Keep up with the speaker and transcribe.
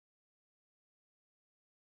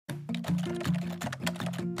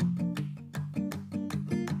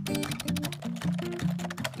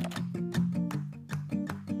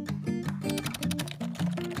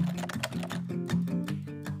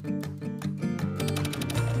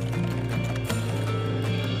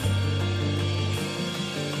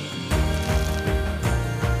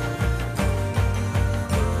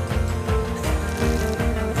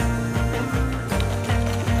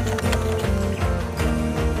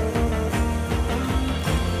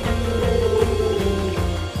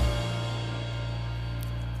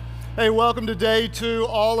Hey, welcome today to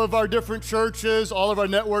all of our different churches, all of our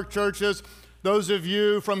network churches, those of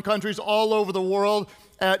you from countries all over the world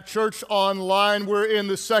at Church Online. We're in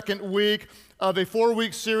the second week of a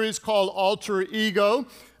 4-week series called Alter Ego.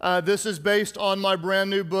 This is based on my brand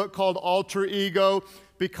new book called Alter Ego,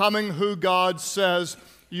 Becoming Who God Says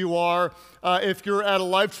You Are. If you're at a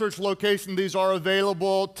Life Church location, these are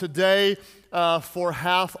available today for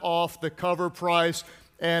half off the cover price.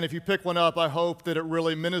 And if you pick one up, I hope that it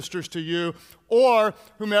really ministers to you or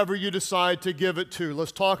whomever you decide to give it to.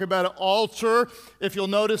 Let's talk about it. Altar. If you'll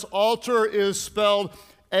notice, altar is spelled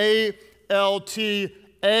A-L-T-A-R.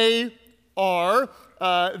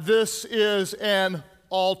 This is an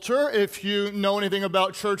altar. If you know anything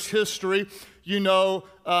about church history, you know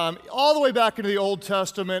all the way back into the Old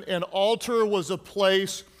Testament, an altar was a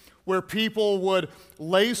place where people would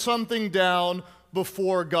lay something down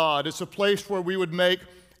before God. It's a place where we would make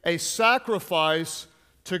a sacrifice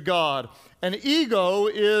to God. And ego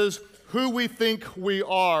is who we think we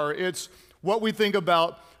are. It's what we think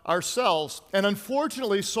about ourselves. And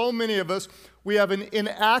unfortunately, so many of us, we have an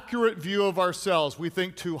inaccurate view of ourselves. We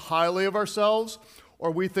think too highly of ourselves,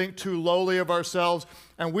 or we think too lowly of ourselves,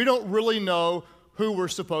 and we don't really know who we're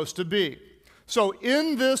supposed to be. So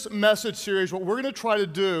in this message series, what we're going to try to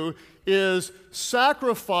do is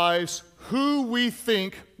sacrifice who we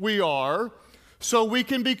think we are so we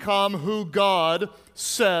can become who God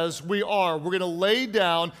says we are. We're going to lay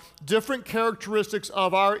down different characteristics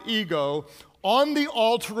of our ego on the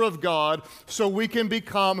altar of God so we can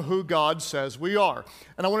become who God says we are.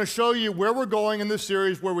 And I want to show you where we're going in this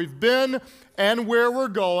series, where we've been and where we're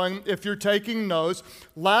going, if you're taking notes.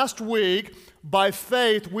 Last week, by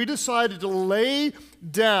faith, we decided to lay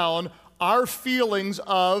down our feelings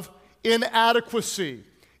of inadequacy.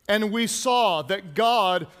 And we saw that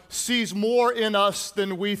God sees more in us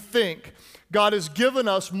than we think. God has given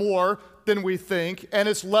us more than we think, and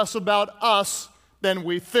it's less about us than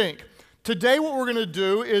we think. Today, what we're going to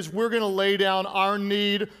do is we're going to lay down our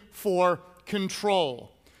need for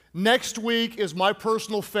control. Next week is my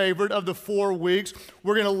personal favorite of the 4 weeks.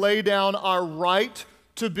 We're going to lay down our right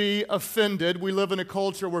to be offended. We live in a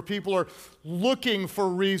culture where people are looking for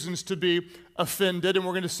reasons to be offended, and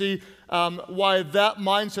we're going to see why that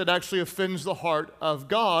mindset actually offends the heart of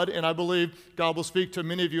God, and I believe God will speak to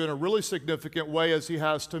many of you in a really significant way as He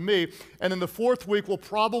has to me. And then the 4th week will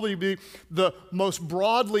probably be the most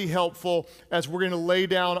broadly helpful as we're going to lay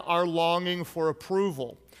down our longing for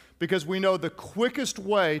approval. Because we know the quickest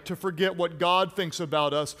way to forget what God thinks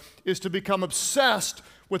about us is to become obsessed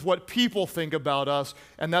with what people think about us,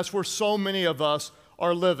 and that's where so many of us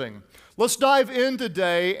are living. Let's dive in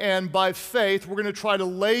today, and by faith, we're going to try to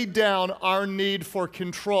lay down our need for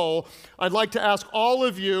control. I'd like to ask all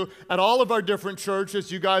of you at all of our different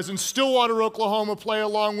churches, you guys in Stillwater, Oklahoma, play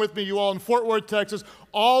along with me, you all in Fort Worth, Texas,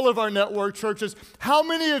 all of our network churches, how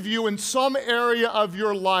many of you in some area of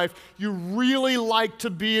your life, you really like to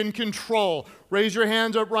be in control? Raise your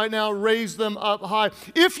hands up right now, raise them up high.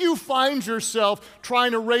 If you find yourself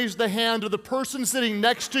trying to raise the hand of the person sitting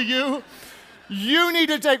next to you, you need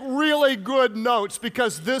to take really good notes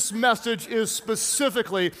because this message is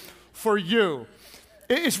specifically for you.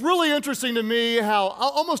 It's really interesting to me how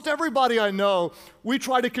almost everybody I know, we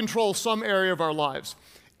try to control some area of our lives.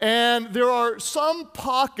 And there are some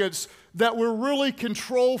pockets that we're really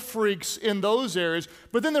control freaks in those areas,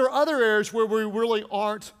 but then there are other areas where we really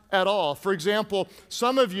aren't at all. For example,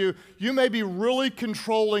 some of you, you may be really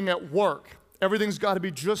controlling at work. Everything's got to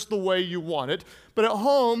be just the way you want it. But at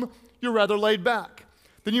home, you're rather laid back.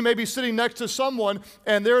 Then you may be sitting next to someone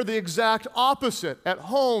and they're the exact opposite. At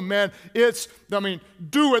home, man,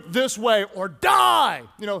 do it this way or die.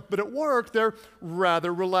 But at work, they're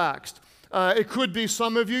rather relaxed. It could be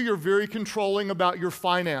some of you, you're very controlling about your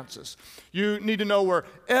finances. You need to know where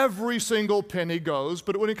every single penny goes,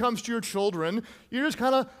 but when it comes to your children, you just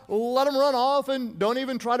kind of let them run off and don't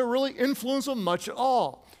even try to really influence them much at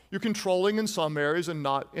all. You're controlling in some areas and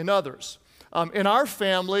not in others. In our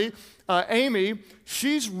family, Amy,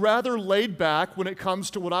 she's rather laid back when it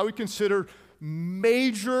comes to what I would consider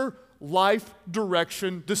major life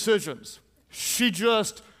direction decisions. She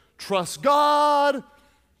just trusts God,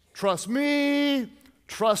 trusts me,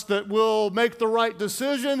 trusts that we'll make the right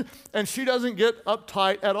decision, and she doesn't get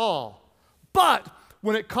uptight at all. But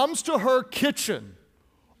when it comes to her kitchen,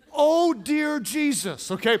 oh dear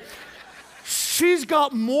Jesus, okay? She's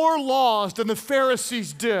got more laws than the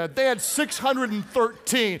Pharisees did. They had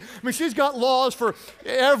 613. She's got laws for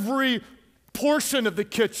every portion of the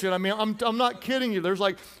kitchen. I mean, I'm not kidding you. There's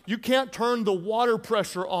like, you can't turn the water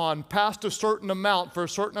pressure on past a certain amount for a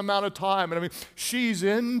certain amount of time. And I mean, she's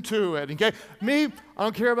into it, okay? Me, I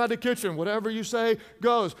don't care about the kitchen. Whatever you say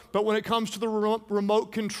goes. But when it comes to the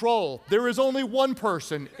remote control, there is only one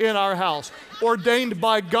person in our house ordained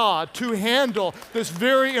by God to handle this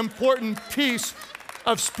very important piece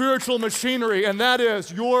of spiritual machinery, and that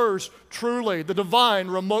is yours truly, the divine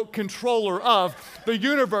remote controller of the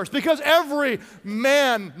universe. Because every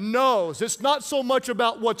man knows it's not so much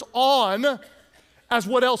about what's on as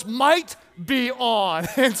what else might be on.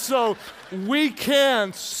 And so we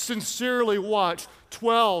can sincerely watch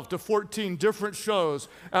 12 to 14 different shows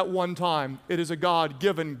at one time. It is a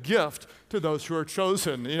God-given gift to those who are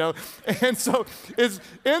chosen, you know. And so it's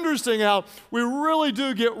interesting how we really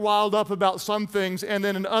do get riled up about some things, and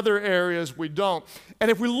then in other areas we don't. And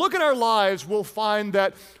if we look at our lives, we'll find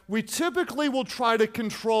that we typically will try to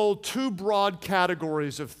control two broad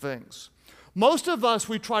categories of things. Most of us,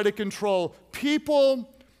 we try to control people,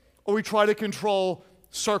 or we try to control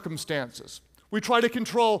circumstances. We try to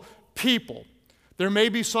control people. There may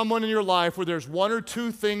be someone in your life where there's one or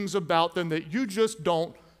two things about them that you just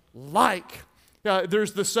don't like.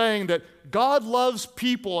 There's the saying that God loves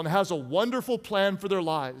people and has a wonderful plan for their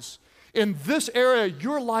lives. In this area,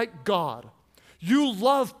 you're like God. You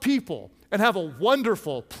love people and have a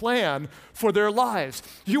wonderful plan for their lives.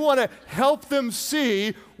 You want to help them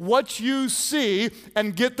see what you see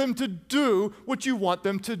and get them to do what you want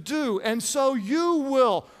them to do. And so you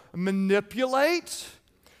will manipulate,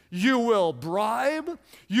 you will bribe,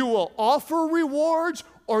 you will offer rewards,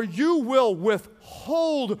 or you will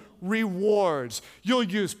withhold rewards. You'll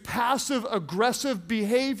use passive-aggressive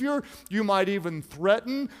behavior. You might even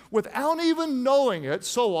threaten without even knowing it.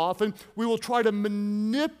 So often, we will try to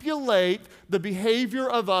manipulate the behavior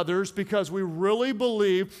of others because we really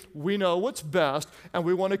believe we know what's best, and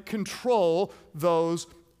we want to control those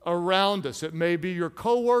around us. It may be your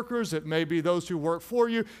coworkers, it may be those who work for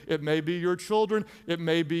you, it may be your children, it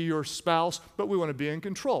may be your spouse, but we want to be in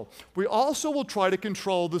control. We also will try to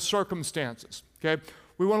control the circumstances, okay?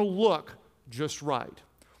 We want to look just right.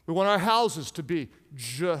 We want our houses to be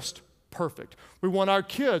just perfect. We want our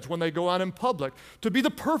kids, when they go out in public, to be the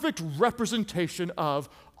perfect representation of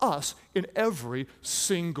us in every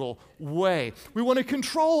single way. We want to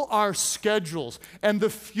control our schedules and the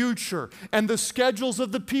future and the schedules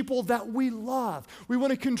of the people that we love. We want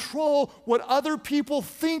to control what other people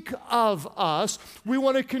think of us. We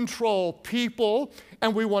want to control people,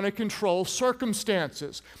 and we want to control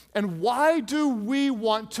circumstances. And why do we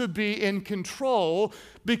want to be in control?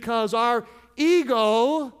 Because our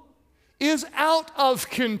ego is out of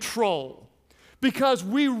control. Because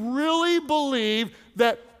we really believe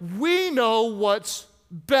that we know what's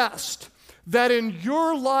best. That in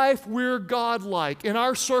your life, we're godlike. In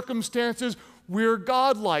our circumstances, we're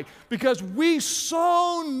godlike. Because we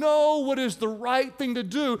so know what is the right thing to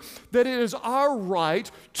do that it is our right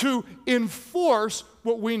to enforce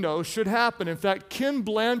what we know should happen. In fact, Ken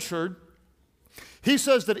Blanchard, he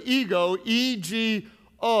says that ego,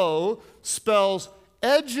 E-G-O, spells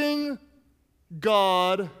edging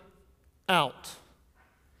God out.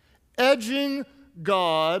 Edging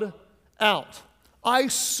God out. I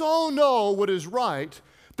so know what is right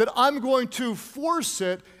that I'm going to force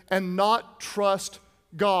it and not trust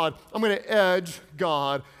God. I'm going to edge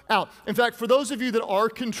God out. In fact, for those of you that are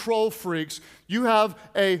control freaks, you have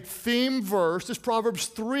a theme verse. It's Proverbs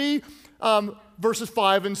 3, verses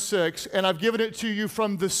 5 and 6, and I've given it to you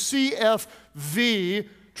from the CFV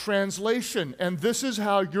translation. And this is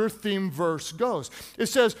how your theme verse goes. It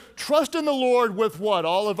says, trust in the Lord with what?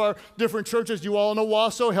 All of our different churches, you all in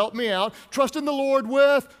Owasso, help me out. Trust in the Lord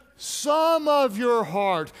with some of your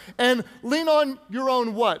heart. And lean on your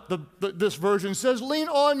own what? This version says, lean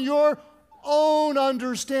on your own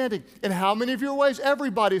understanding. In how many of your ways?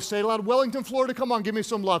 Everybody say it loud. Wellington, Florida, come on, give me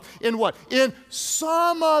some love. In what? In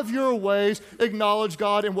some of your ways, acknowledge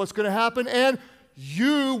God in what's going to happen, and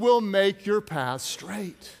you will make your path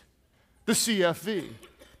straight. The CFV,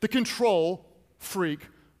 the control freak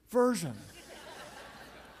version.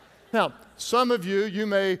 Now, some of you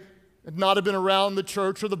may not have been around the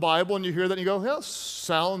church or the Bible, and you hear that and you go, yeah,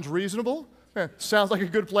 sounds reasonable. Sounds like a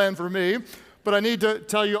good plan for me. But I need to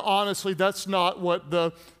tell you honestly, that's not what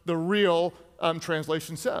the real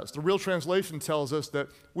translation says. The real translation tells us that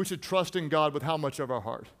we should trust in God with how much of our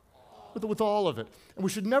heart? With all of it. And we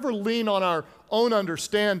should never lean on our own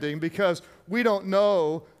understanding because we don't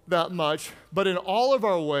know that much. But in all of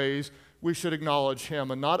our ways, we should acknowledge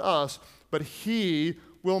Him, and not us, but He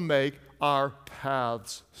will make our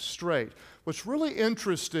paths straight. What's really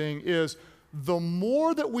interesting is the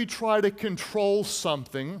more that we try to control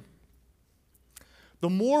something, the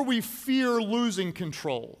more we fear losing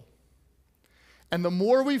control. And the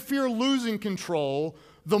more we fear losing control,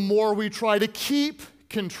 the more we try to keep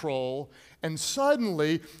control. And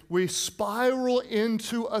suddenly, we spiral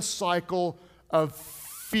into a cycle of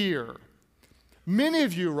fear. Many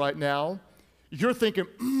of you right now, you're thinking,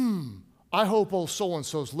 I hope old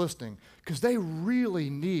so-and-so's listening, because they really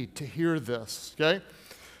need to hear this, okay?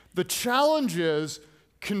 The challenge is,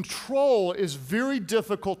 control is very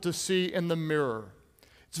difficult to see in the mirror.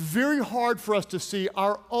 It's very hard for us to see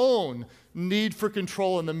our own need for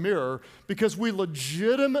control in the mirror because we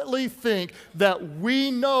legitimately think that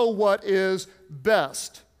we know what is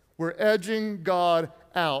best. We're edging God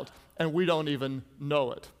out, and we don't even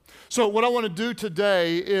know it. So what I want to do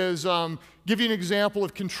today is give you an example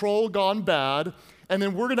of control gone bad, and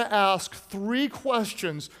then we're going to ask 3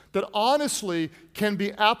 questions that honestly can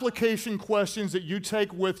be application questions that you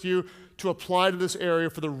take with you to apply to this area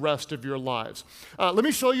for the rest of your lives. Let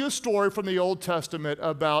me show you a story from the Old Testament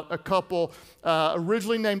about a couple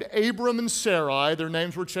originally named Abram and Sarai. Their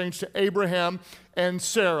names were changed to Abraham and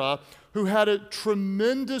Sarah, who had a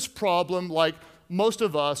tremendous problem, like most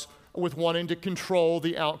of us, with wanting to control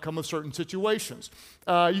the outcome of certain situations.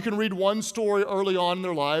 You can read one story early on in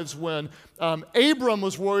their lives when Abram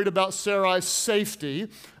was worried about Sarai's safety,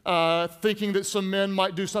 thinking that some men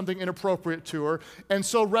might do something inappropriate to her. And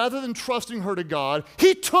so rather than trusting her to God,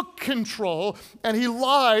 he took control and he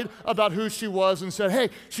lied about who she was and said, hey,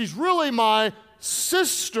 she's really my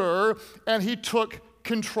sister, and he took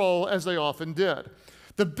control as they often did.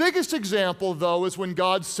 The biggest example, though, is when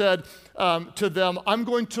God said to them, I'm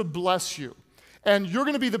going to bless you, and you're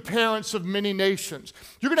going to be the parents of many nations.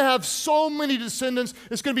 You're going to have so many descendants,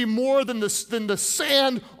 it's going to be more than the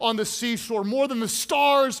sand on the seashore, more than the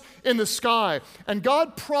stars in the sky. And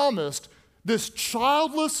God promised this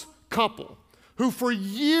childless couple, who for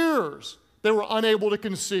years they were unable to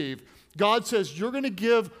conceive, God says, you're going to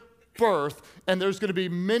give birth, and there's going to be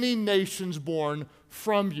many nations born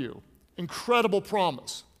from you. Incredible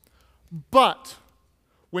promise. But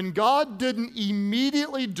when God didn't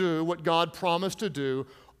immediately do what God promised to do,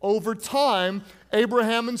 over time,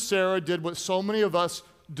 Abraham and Sarah did what so many of us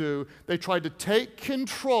do. They tried to take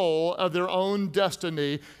control of their own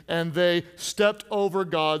destiny, and they stepped over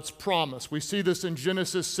God's promise. We see this in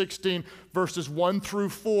Genesis 16, verses 1 through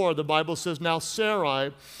 4. The Bible says, now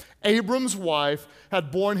Sarai, Abram's wife,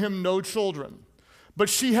 had borne him no children. But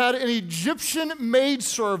she had an Egyptian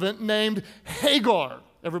maidservant named Hagar.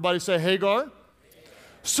 Everybody say Hagar.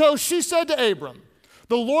 So she said to Abram,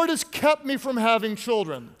 the Lord has kept me from having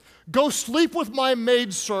children. Go sleep with my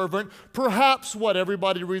maidservant. Perhaps, what?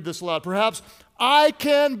 Everybody read this aloud. Perhaps I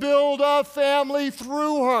can build a family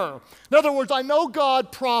through her. In other words, I know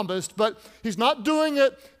God promised, but he's not doing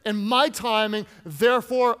it in my timing.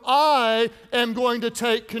 Therefore, I am going to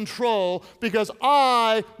take control because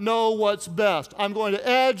I know what's best. I'm going to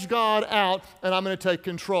edge God out, and I'm going to take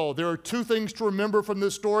control. There are 2 things to remember from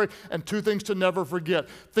this story and 2 things to never forget.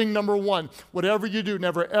 Thing number 1, whatever you do,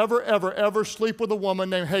 never, ever, ever, ever sleep with a woman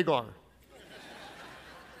named Hagar.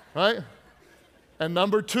 Right? And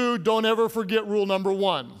number 2, don't ever forget rule number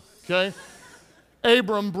 1, okay?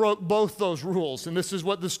 Abram broke both those rules, and this is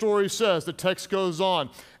what the story says. The text goes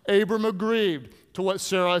on. Abram agreed to what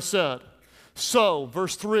Sarai said. So,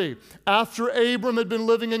 verse 3, after Abram had been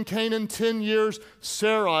living in Canaan 10 years,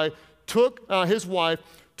 Sarai his wife,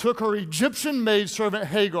 took her Egyptian maidservant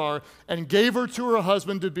Hagar and gave her to her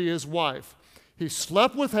husband to be his wife. He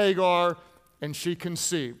slept with Hagar, and she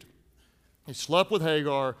conceived. He slept with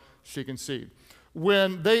Hagar, she conceived.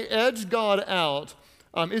 When they edged God out,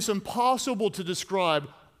 it's impossible to describe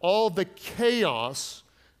all the chaos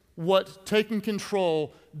what taking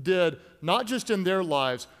control did, not just in their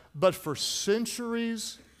lives, but for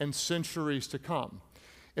centuries and centuries to come.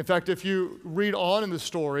 In fact, if you read on in the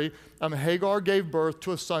story, Hagar gave birth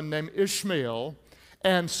to a son named Ishmael,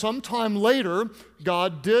 and sometime later,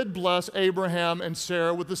 God did bless Abraham and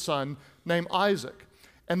Sarah with a son named Isaac.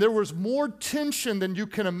 And there was more tension than you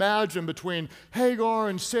can imagine between Hagar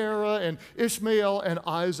and Sarah and Ishmael and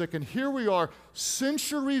Isaac. And here we are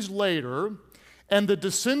centuries later, and the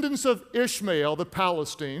descendants of Ishmael, the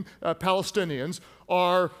Palestinians,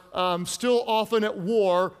 are still often at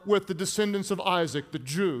war with the descendants of Isaac, the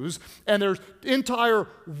Jews. And there's entire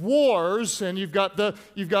wars, and you've got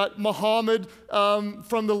Muhammad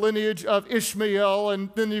from the lineage of Ishmael, and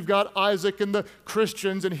then you've got Isaac and the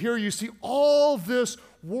Christians. And here you see all this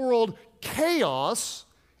world chaos,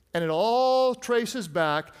 and it all traces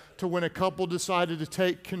back to when a couple decided to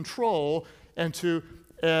take control and to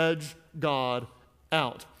edge God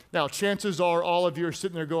out. Now, chances are all of you are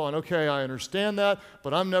sitting there going, okay, I understand that,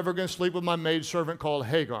 but I'm never going to sleep with my maidservant called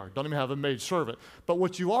Hagar. Don't even have a maidservant. But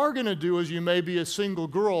what you are going to do is you may be a single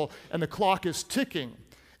girl and the clock is ticking.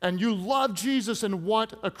 And you love Jesus and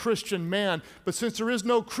want a Christian man, but since there is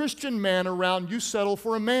no Christian man around, you settle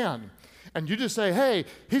for a man. And you just say, hey,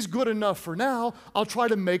 he's good enough for now. I'll try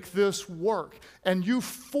to make this work. And you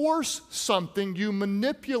force something, you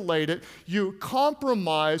manipulate it, you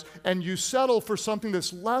compromise, and you settle for something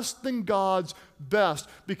that's less than God's best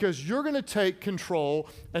because you're going to take control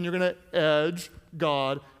and you're going to edge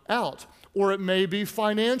God out. Or it may be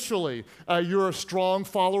financially. You're a strong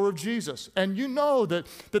follower of Jesus, and you know that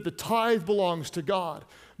the tithe belongs to God.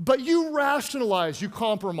 But you rationalize, you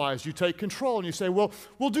compromise, you take control, and you say, well,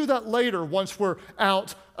 we'll do that later once we're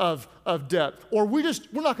out of debt. Or we're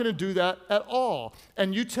not going to do that at all.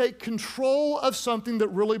 And you take control of something that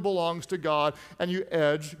really belongs to God, and you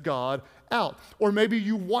edge God out. Or maybe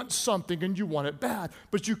you want something and you want it bad,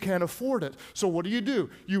 but you can't afford it. So what do?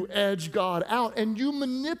 You edge God out and you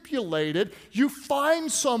manipulate it. You find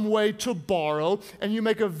some way to borrow and you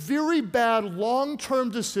make a very bad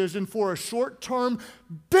long-term decision for a short-term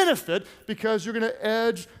benefit because you're going to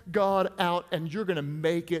edge God out and you're going to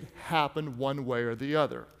make it happen one way or the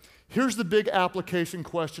other. Here's the big application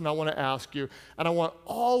question I want to ask you, and I want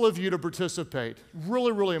all of you to participate.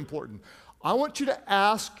 Really, really important. I want you to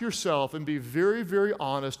ask yourself and be very, very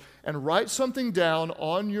honest and write something down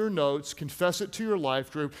on your notes, confess it to your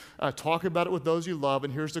life group, talk about it with those you love,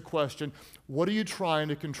 and here's the question. What are you trying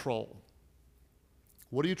to control?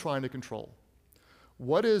 What are you trying to control?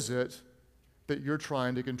 What is it that you're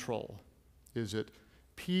trying to control? Is it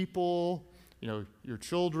people, your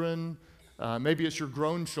children? Maybe it's your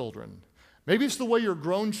grown children. Maybe it's the way your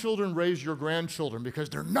grown children raise your grandchildren because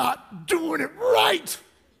they're not doing it right,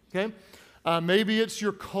 okay? Maybe it's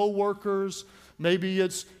your coworkers. Maybe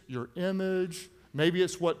it's your image. Maybe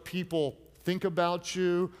it's what people think about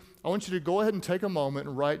you. I want you to go ahead and take a moment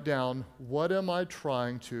and write down, what am I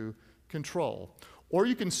trying to control? Or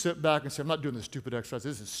you can sit back and say, I'm not doing this stupid exercise.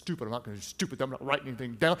 This is stupid. I'm not going to do stupid. I'm not writing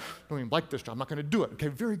anything down. I don't even like this job. I'm not going to do it. Okay,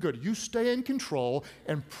 very good. You stay in control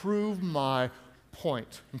and prove my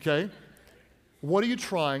point, okay? What are you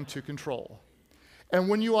trying to control? And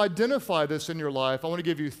when you identify this in your life, I want to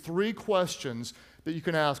give you 3 questions that you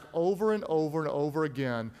can ask over and over and over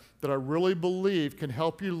again that I really believe can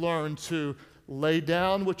help you learn to lay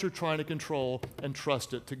down what you're trying to control and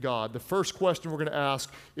trust it to God. The first question we're going to ask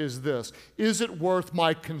is this: is it worth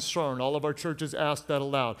my concern? All of our churches ask that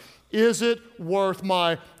aloud. Is it worth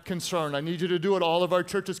my concern? I need you to do it. All of our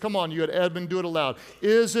churches, come on, you at Edmond, do it aloud.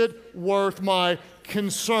 Is it worth my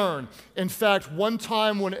concern? In fact, one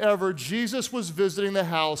time whenever Jesus was visiting the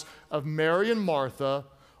house of Mary and Martha,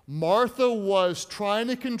 Martha was trying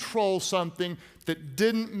to control something that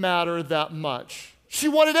didn't matter that much. She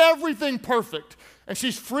wanted everything perfect. And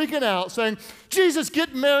she's freaking out saying, Jesus,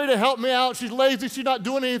 get Mary to help me out. She's lazy. She's not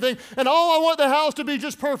doing anything. And I want the house to be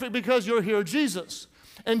just perfect because you're here, Jesus.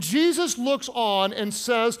 And Jesus looks on and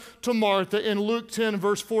says to Martha in Luke 10,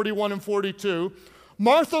 verse 41 and 42,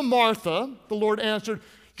 Martha, Martha, the Lord answered,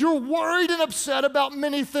 you're worried and upset about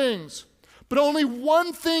many things, but only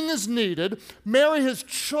one thing is needed. Mary has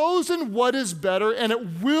chosen what is better, and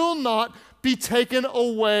it will not be taken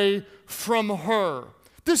away from her.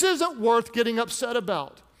 This isn't worth getting upset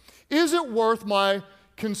about. Is it worth my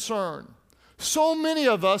concern? So many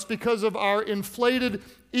of us, because of our inflated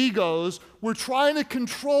egos, we're trying to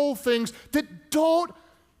control things that don't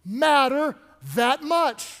matter that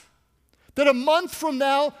much. That a month from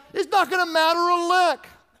now is not going to matter a lick.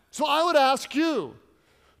 So I would ask you,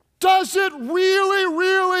 does it really,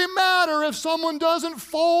 really matter if someone doesn't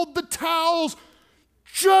fold the towels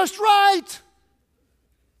just right?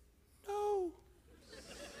 No.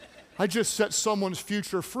 I just set someone's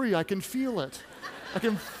future free. I can feel it. I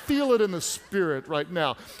can feel it in the spirit right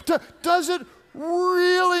now. Does it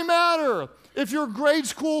really matter if your grade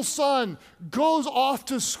school son goes off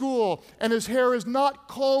to school and his hair is not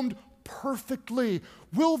combed perfectly?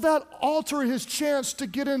 Will that alter his chance to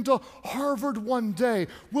get into Harvard one day?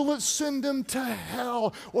 Will it send him to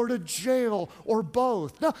hell or to jail or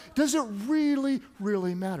both? Now, does it really,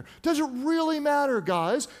 really matter? Does it really matter,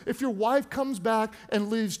 guys, if your wife comes back and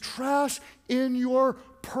leaves trash in your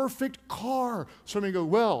perfect car? Some of you go,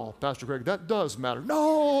 well, Pastor Greg, that does matter.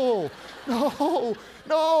 No.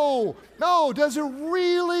 Does it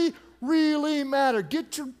really, really matter?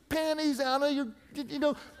 Get your panties out of your,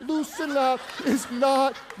 loosen up. It's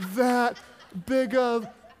not that big of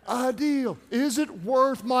a deal. Is it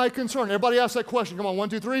worth my concern? Everybody ask that question. Come on, 1,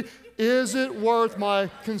 2, 3. Is it worth my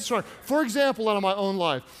concern? For example, out of my own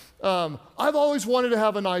life, I've always wanted to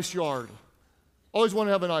have a nice yard. Always wanted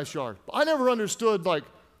to have a nice yard. But I never understood, like,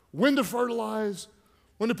 when to fertilize,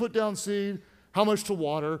 when to put down seed, how much to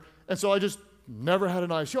water. And so I just never had a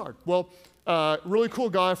nice yard. Well, really cool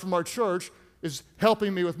guy from our church is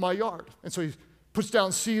helping me with my yard. And so he puts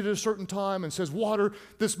down seed at a certain time and says, water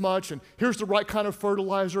this much, and here's the right kind of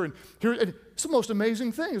fertilizer. And it's the most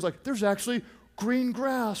amazing thing. It's like, there's actually green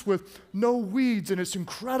grass with no weeds, and it's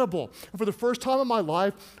incredible. And for the first time in my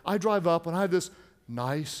life, I drive up and I have this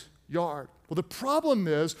nice yard. Well, the problem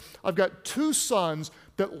is I've got two sons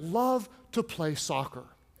that love to play soccer.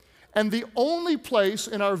 And the only place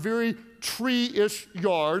in our very tree-ish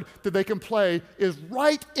yard that they can play is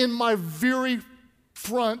right in my very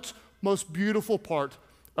front, most beautiful part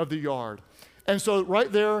of the yard. And so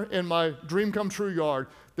right there in my dream come true yard,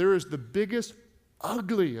 there is the biggest,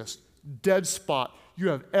 ugliest dead spot you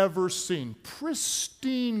have ever seen.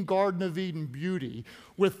 Pristine Garden of Eden beauty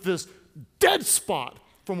with this dead spot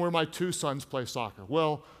from where my two sons play soccer.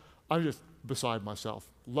 Well, I'm just beside myself.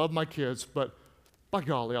 Love my kids, but by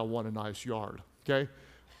golly, I want a nice yard, okay?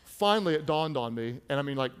 Finally, it dawned on me, and I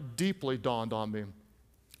mean like deeply dawned on me,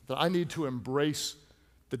 that I need to embrace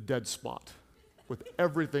the dead spot with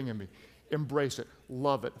everything in me. Embrace it,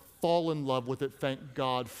 love it, fall in love with it, thank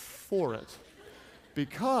God for it.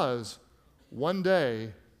 Because one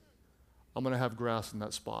day, I'm going to have grass in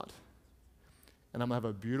that spot. And I'm going to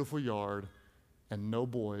have a beautiful yard and no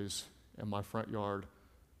boys in my front yard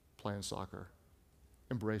playing soccer.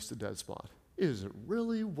 Embrace the dead spot. Is it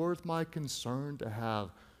really worth my concern to have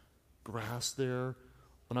grass there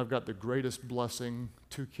when I've got the greatest blessing,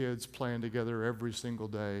 two kids playing together every single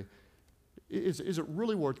day? Is it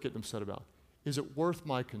really worth getting upset about? Is it worth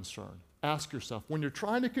my concern? Ask yourself. When you're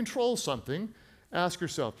trying to control something, ask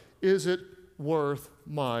yourself, is it worth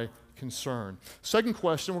my concern? Second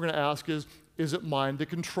question we're going to ask is it mine to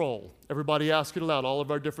control? Everybody ask it aloud. All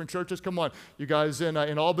of our different churches, come on. You guys in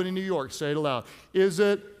Albany, New York, say it aloud. Is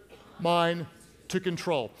it mine to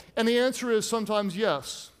control? And the answer is sometimes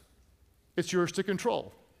yes. It's yours to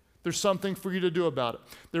control. There's something for you to do about it.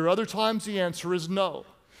 There are other times the answer is no.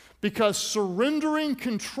 Because surrendering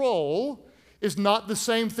control is not the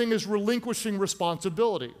same thing as relinquishing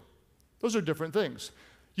responsibility. Those are different things.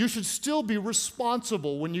 You should still be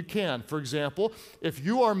responsible when you can. For example, if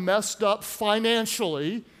you are messed up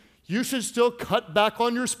financially, you should still cut back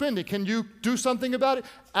on your spending. Can you do something about it?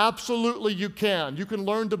 Absolutely you can. You can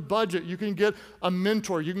learn to budget. You can get a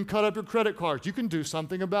mentor. You can cut up your credit cards. You can do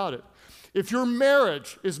something about it. If your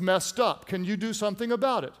marriage is messed up, can you do something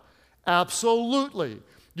about it? Absolutely.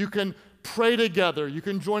 You can pray together. You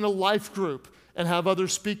can join a life group and have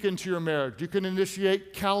others speak into your marriage. You can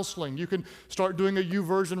initiate counseling. You can start doing a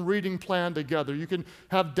YouVersion reading plan together. You can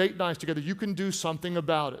have date nights together. You can do something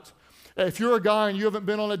about it. If you're a guy and you haven't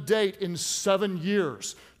been on a date in 7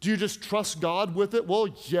 years, do you just trust God with it? Well,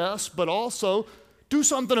 yes, but also do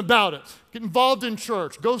something about it. Get involved in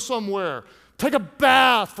church. Go somewhere. Take a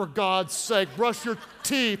bath, for God's sake. Brush your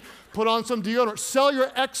teeth. Put on some deodorant. Sell your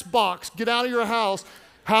Xbox. Get out of your house.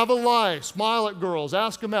 Have a life. Smile at girls.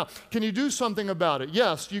 Ask them out. Can you do something about it?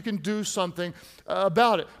 Yes, you can do something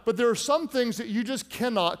about it. But there are some things that you just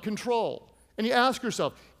cannot control. And you ask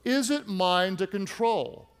yourself, is it mine to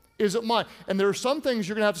control? Is it mine? And there are some things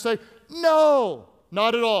you're going to have to say, no,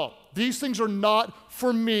 not at all. These things are not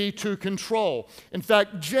for me to control. In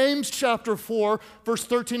fact, James chapter 4, verse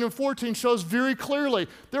 13 and 14 shows very clearly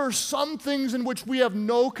there are some things in which we have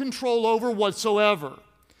no control over whatsoever.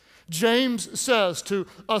 James says to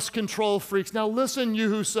us control freaks, now listen, you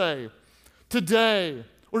who say, today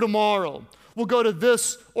or tomorrow, we'll go to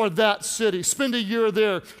this or that city, spend a year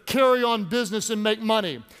there, carry on business and make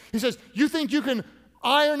money. He says, you think you can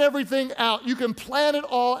iron everything out, you can plan it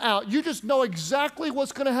all out, you just know exactly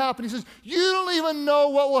what's going to happen. He says, you don't even know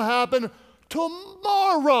what will happen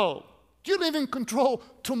tomorrow. You don't even control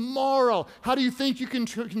tomorrow. How do you think you can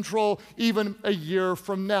control even a year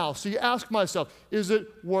from now? So you ask myself, is it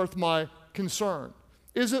worth my concern?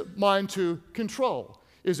 Is it mine to control?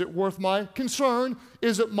 Is it worth my concern?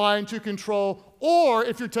 Is it mine to control? Or,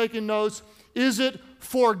 if you're taking notes, is it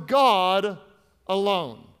for God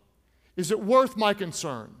alone? Is it worth my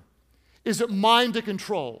concern? Is it mine to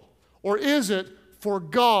control? Or is it for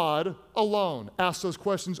God alone? Ask those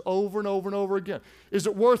questions over and over and over again. Is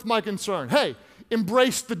it worth my concern? Hey,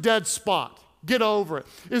 embrace the dead spot. Get over it.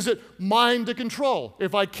 Is it mine to control?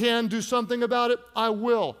 If I can do something about it, I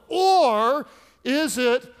will. Or is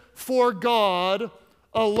it for God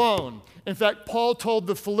alone? In fact, Paul told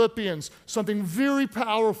the Philippians something very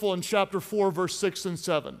powerful in chapter 4, verse 6 and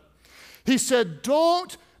 7. He said,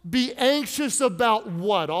 don't be anxious about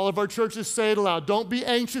what? All of our churches say it aloud. Don't be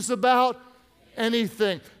anxious about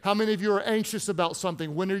anything. How many of you are anxious about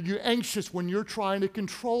something? When are you anxious? When you're trying to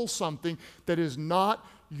control something that is not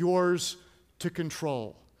yours to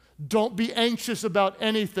control. Don't be anxious about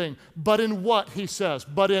anything, but in what, he says?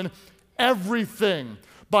 But in everything.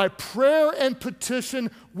 By prayer and petition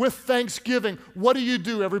with thanksgiving. What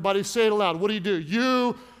do? Everybody say it aloud. What do?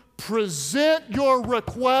 You present your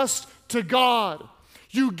request to God.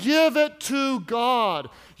 You give it to God.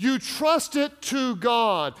 You trust it to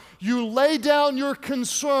God. You lay down your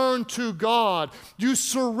concern to God. You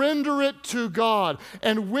surrender it to God.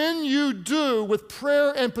 And when you do, with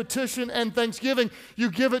prayer and petition and thanksgiving,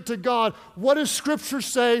 you give it to God. What does Scripture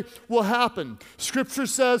say will happen? Scripture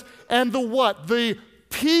says, and the what? The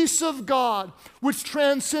peace of God, which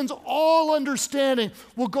transcends all understanding,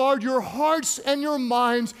 will guard your hearts and your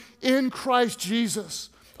minds in Christ Jesus.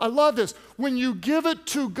 I love this. When you give it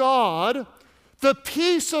to God, the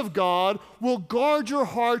peace of God will guard your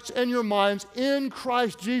hearts and your minds in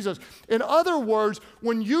Christ Jesus. In other words,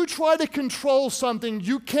 when you try to control something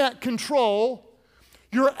you can't control,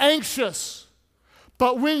 you're anxious.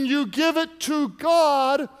 But when you give it to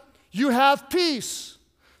God, you have peace.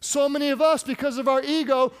 So many of us, because of our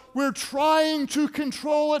ego, we're trying to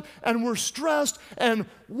control it, and we're stressed and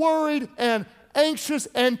worried and anxious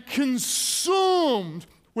and consumed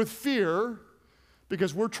with fear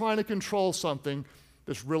because we're trying to control something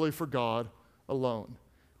that's really for God alone.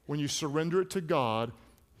 When you surrender it to God,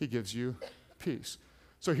 He gives you peace.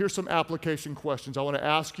 So here's some application questions I want to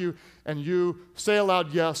ask you, and you say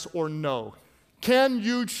aloud yes or no. Can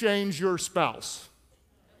you change your spouse?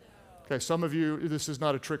 Okay, some of you, this is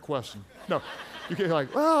not a trick question. No, you can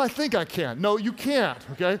like, well, I think I can. No, you can't,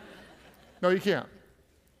 okay? No, you can't.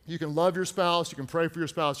 You can love your spouse, you can pray for your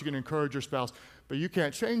spouse, you can encourage your spouse, but you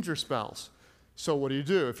can't change your spouse. So what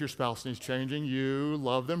do? If your spouse needs changing, you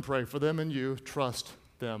love them, pray for them, and you trust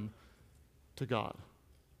them to God.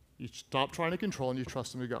 You stop trying to control and you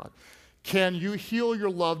trust them to God. Can you heal your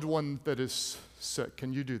loved one that is sick?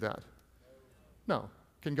 Can you do that? No.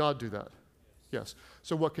 Can God do that? Yes.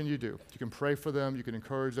 So what can you do? You can pray for them, you can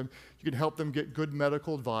encourage them, you can help them get good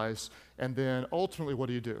medical advice, and then ultimately what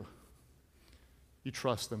do? You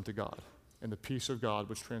trust them to God. And the peace of God,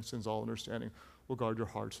 which transcends all understanding, will guard your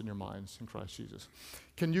hearts and your minds in Christ Jesus.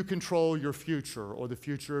 Can you control your future or the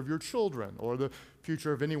future of your children or the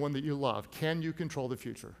future of anyone that you love? Can you control the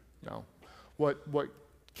future? No. What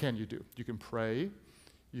can you do? You can pray,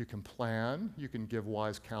 you can plan, you can give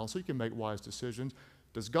wise counsel, you can make wise decisions.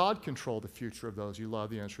 Does God control the future of those you love?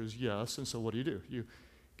 The answer is yes. And so what do? You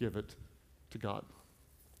give it to God.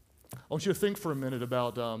 I want you to think for a minute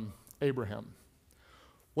about Abraham.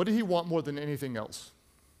 What did he want more than anything else?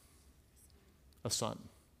 A son.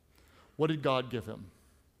 What did God give him?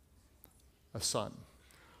 A son.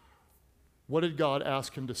 What did God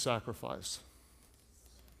ask him to sacrifice?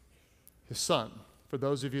 His son. For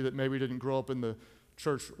those of you that maybe didn't grow up in the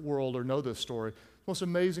church world or know this story, the most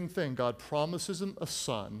amazing thing, God promises him a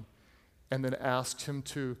son and then asks him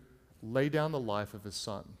to lay down the life of his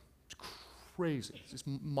son. It's crazy. It's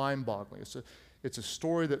mind-boggling. It's a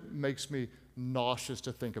story that makes me nauseous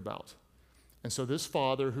to think about. And so this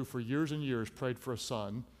father, who for years and years prayed for a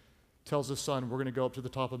son, tells his son, we're going to go up to the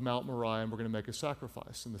top of Mount Moriah and we're going to make a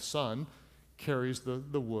sacrifice. And the son carries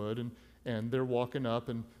the wood, and they're walking up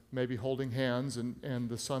and maybe holding hands, and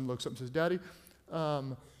the son looks up and says, Daddy,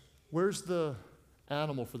 where's the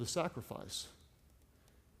animal for the sacrifice?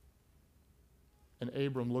 And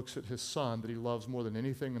Abram looks at his son that he loves more than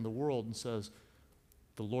anything in the world and says,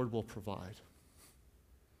 the Lord will provide.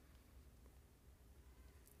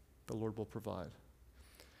 The Lord will provide.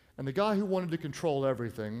 And the guy who wanted to control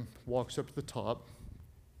everything walks up to the top,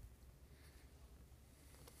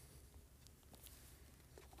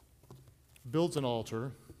 builds an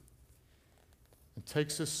altar, and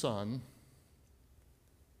takes his son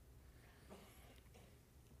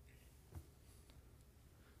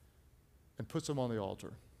and puts him on the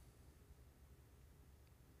altar.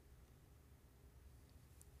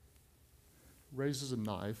 Raises a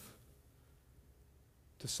knife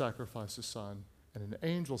to sacrifice his son, and an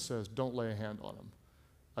angel says, don't lay a hand on him.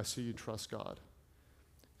 I see you trust God.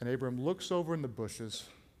 And Abram looks over in the bushes,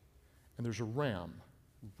 and there's a ram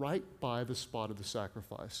right by the spot of the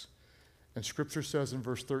sacrifice. And Scripture says in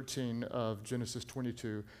verse 13 of Genesis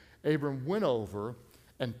 22, Abram went over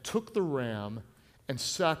and took the ram and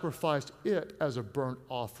sacrificed it as a burnt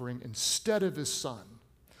offering instead of his son.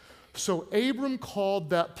 So Abram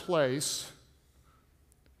called that place,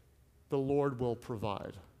 the Lord will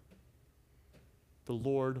provide. The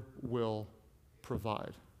Lord will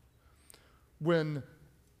provide. When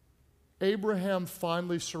Abraham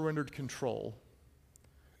finally surrendered control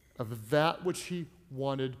of that which he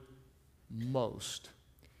wanted most,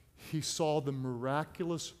 he saw the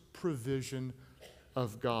miraculous provision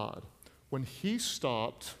of God. When he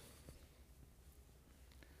stopped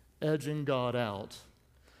edging God out,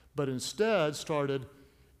 but instead started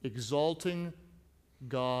exalting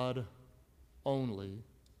God only,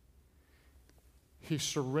 he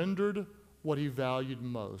surrendered what he valued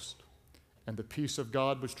most, and the peace of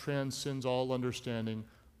God, which transcends all understanding,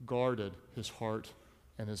 guarded his heart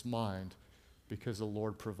and his mind because the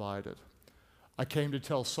Lord provided. I came to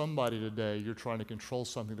tell somebody today, you're trying to control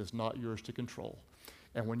something that's not yours to control.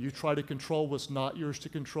 And when you try to control what's not yours to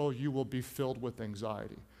control, you will be filled with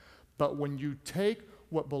anxiety. But when you take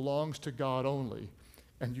what belongs to God only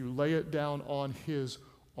and you lay it down on his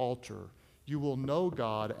altar, you will know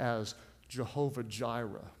God as Jehovah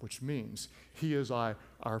Jireh, which means he is our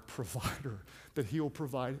provider, that he will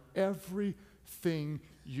provide everything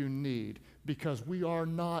you need, because we are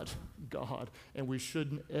not God and we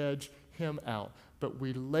shouldn't edge him out. But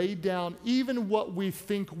we lay down even what we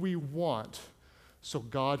think we want so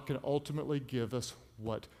God can ultimately give us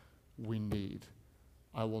what we need.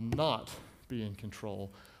 I will not be in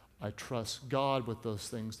control. I trust God with those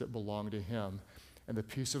things that belong to him. And the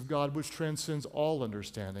peace of God, which transcends all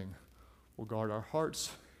understanding, will guard our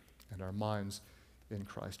hearts and our minds in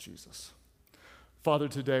Christ Jesus. Father,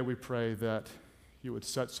 today we pray that you would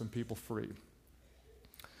set some people free.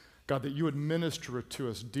 God, that you would minister to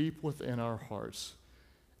us deep within our hearts.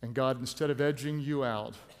 And God, instead of edging you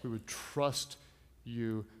out, we would trust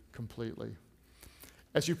you completely.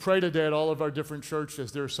 As you pray today at all of our different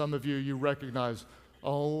churches, there are some of you, you recognize,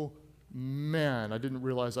 oh man, I didn't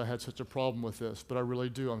realize I had such a problem with this, but I really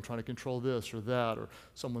do. I'm trying to control this or that, or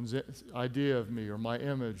someone's idea of me, or my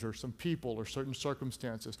image, or some people, or certain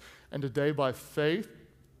circumstances. And today, by faith,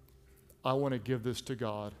 I want to give this to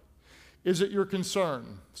God. Is it your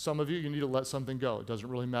concern? Some of you, you need to let something go. It doesn't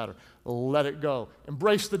really matter. Let it go.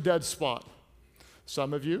 Embrace the dead spot.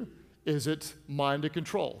 Some of you, is it mind to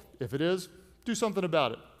control? If it is, do something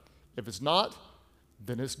about it. If it's not,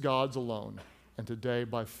 then it's God's alone. And today,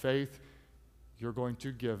 by faith, you're going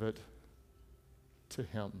to give it to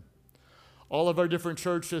him. All of our different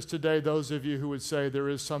churches today, those of you who would say there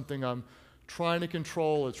is something I'm trying to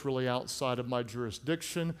control, it's really outside of my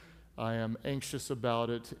jurisdiction, I am anxious about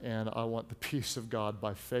it, and I want the peace of God.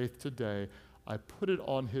 By faith today, I put it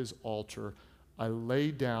on his altar. I lay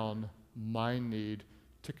down my need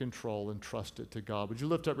to control and trust it to God. Would you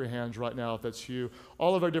lift up your hands right now if that's you?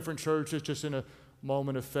 All of our different churches, just in a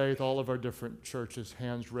moment of faith, all of our different churches,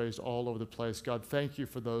 hands raised all over the place. God, thank you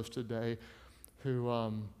for those today who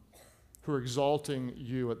are exalting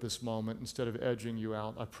you at this moment instead of edging you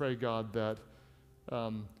out. I pray, God, that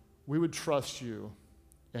we would trust you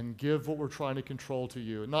and give what we're trying to control to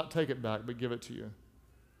you, and not take it back, but give it to you.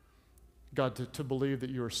 God, to believe that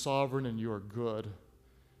you are sovereign and you are good,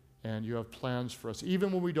 and you have plans for us. Even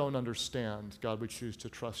when we don't understand, God, we choose to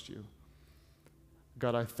trust you.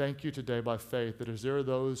 God, I thank you today by faith that as there are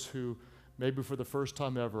those who maybe for the first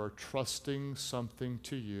time ever are trusting something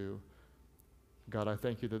to you, God, I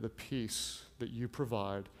thank you that the peace that you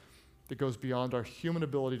provide that goes beyond our human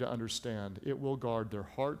ability to understand, it will guard their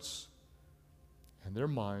hearts and their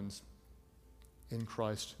minds in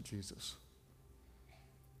Christ Jesus.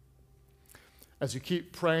 As you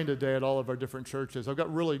keep praying today at all of our different churches, I've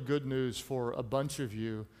got really good news for a bunch of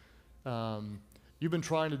you. You've been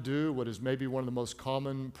trying to do what is maybe one of the most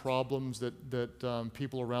common problems that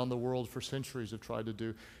people around the world for centuries have tried to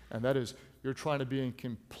do, and that is you're trying to be in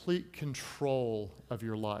complete control of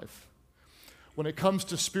your life. When it comes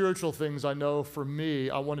to spiritual things, I know for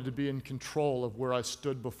me, I wanted to be in control of where I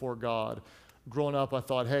stood before God. Growing up, I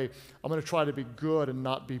thought, hey, I'm going to try to be good and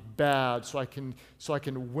not be bad so I can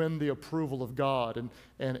win the approval of God.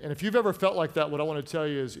 And if you've ever felt like that, what I want to tell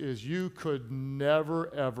you is you could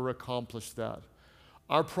never, ever accomplish that.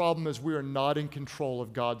 Our problem is we are not in control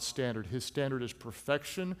of God's standard. His standard is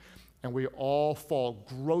perfection, and we all fall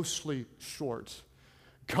grossly short.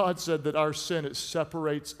 God said that our sin, it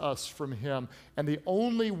separates us from him, and the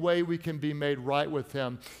only way we can be made right with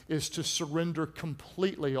him is to surrender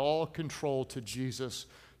completely all control to Jesus.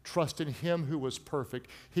 Trust in him who was perfect,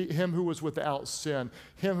 him who was without sin,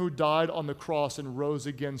 him who died on the cross and rose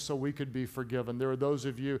again so we could be forgiven. There are those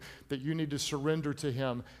of you that you need to surrender to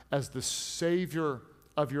him as the Savior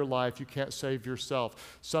of your life. You can't save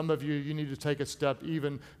yourself. Some of you, you need to take a step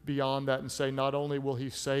even beyond that and say, not only will he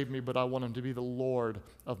save me, but I want him to be the Lord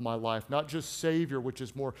of my life. Not just Savior, which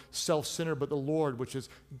is more self-centered, but the Lord, which is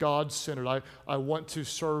God-centered. I want to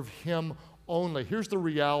serve him only. Here's the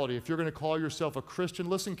reality. If you're going to call yourself a Christian,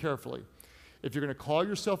 listen carefully. If you're going to call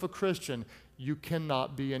yourself a Christian, you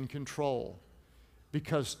cannot be in control.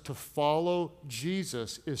 Because to follow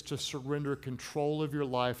Jesus is to surrender control of your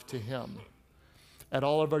life to Him. At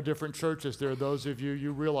all of our different churches, there are those of you,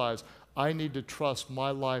 you realize, I need to trust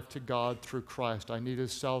my life to God through Christ. I need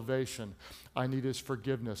His salvation. I need His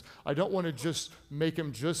forgiveness. I don't want to just make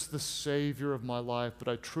Him just the Savior of my life, but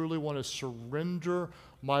I truly want to surrender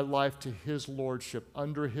my life to His Lordship,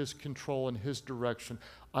 under His control and His direction.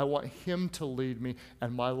 I want Him to lead me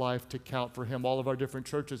and my life to count for Him. All of our different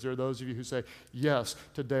churches, there are those of you who say, yes,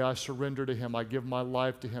 today I surrender to Him. I give my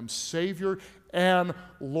life to Him. Savior and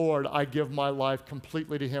Lord, I give my life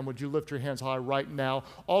completely to Him. Would you lift your hands high right now?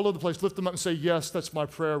 All over the place, lift them up and say, yes, that's my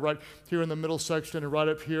prayer right here in the middle section and right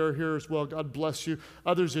up here as well. God bless you.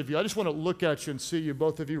 Others of you, I just want to look at you and see you,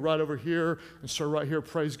 both of you right over here and sir right here.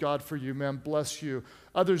 Praise God for you, man. Bless you.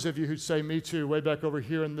 Others of you who say, me too, way back over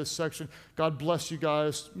here in this section. God bless you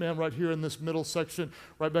guys. Man, right here in this middle section,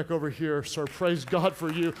 right back over here, sir. Praise God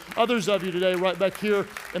for you. Others of you today, right back here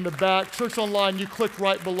in the back. Church Online, you click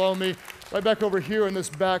right below me. Right back over here in this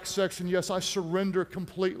back section. Yes, I surrender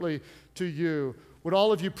completely to you. Would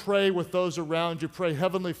all of you pray with those around you? Pray,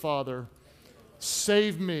 Heavenly Father,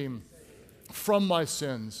 save me from my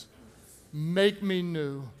sins. Make me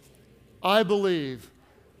new. I believe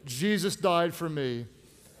Jesus died for me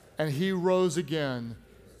and He rose again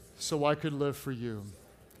so I could live for you.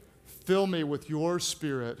 Fill me with your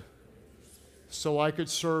Spirit so I could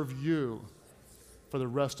serve you for the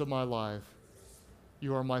rest of my life.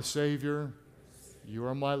 You are my Savior. You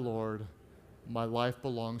are my Lord. My life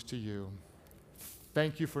belongs to you.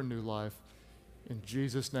 Thank you for new life. In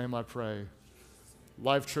Jesus' name I pray.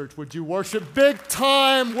 Life Church, would you worship big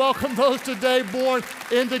time? Welcome those today born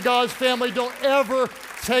into God's family. Don't ever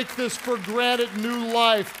take this for granted, new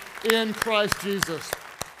life in Christ Jesus.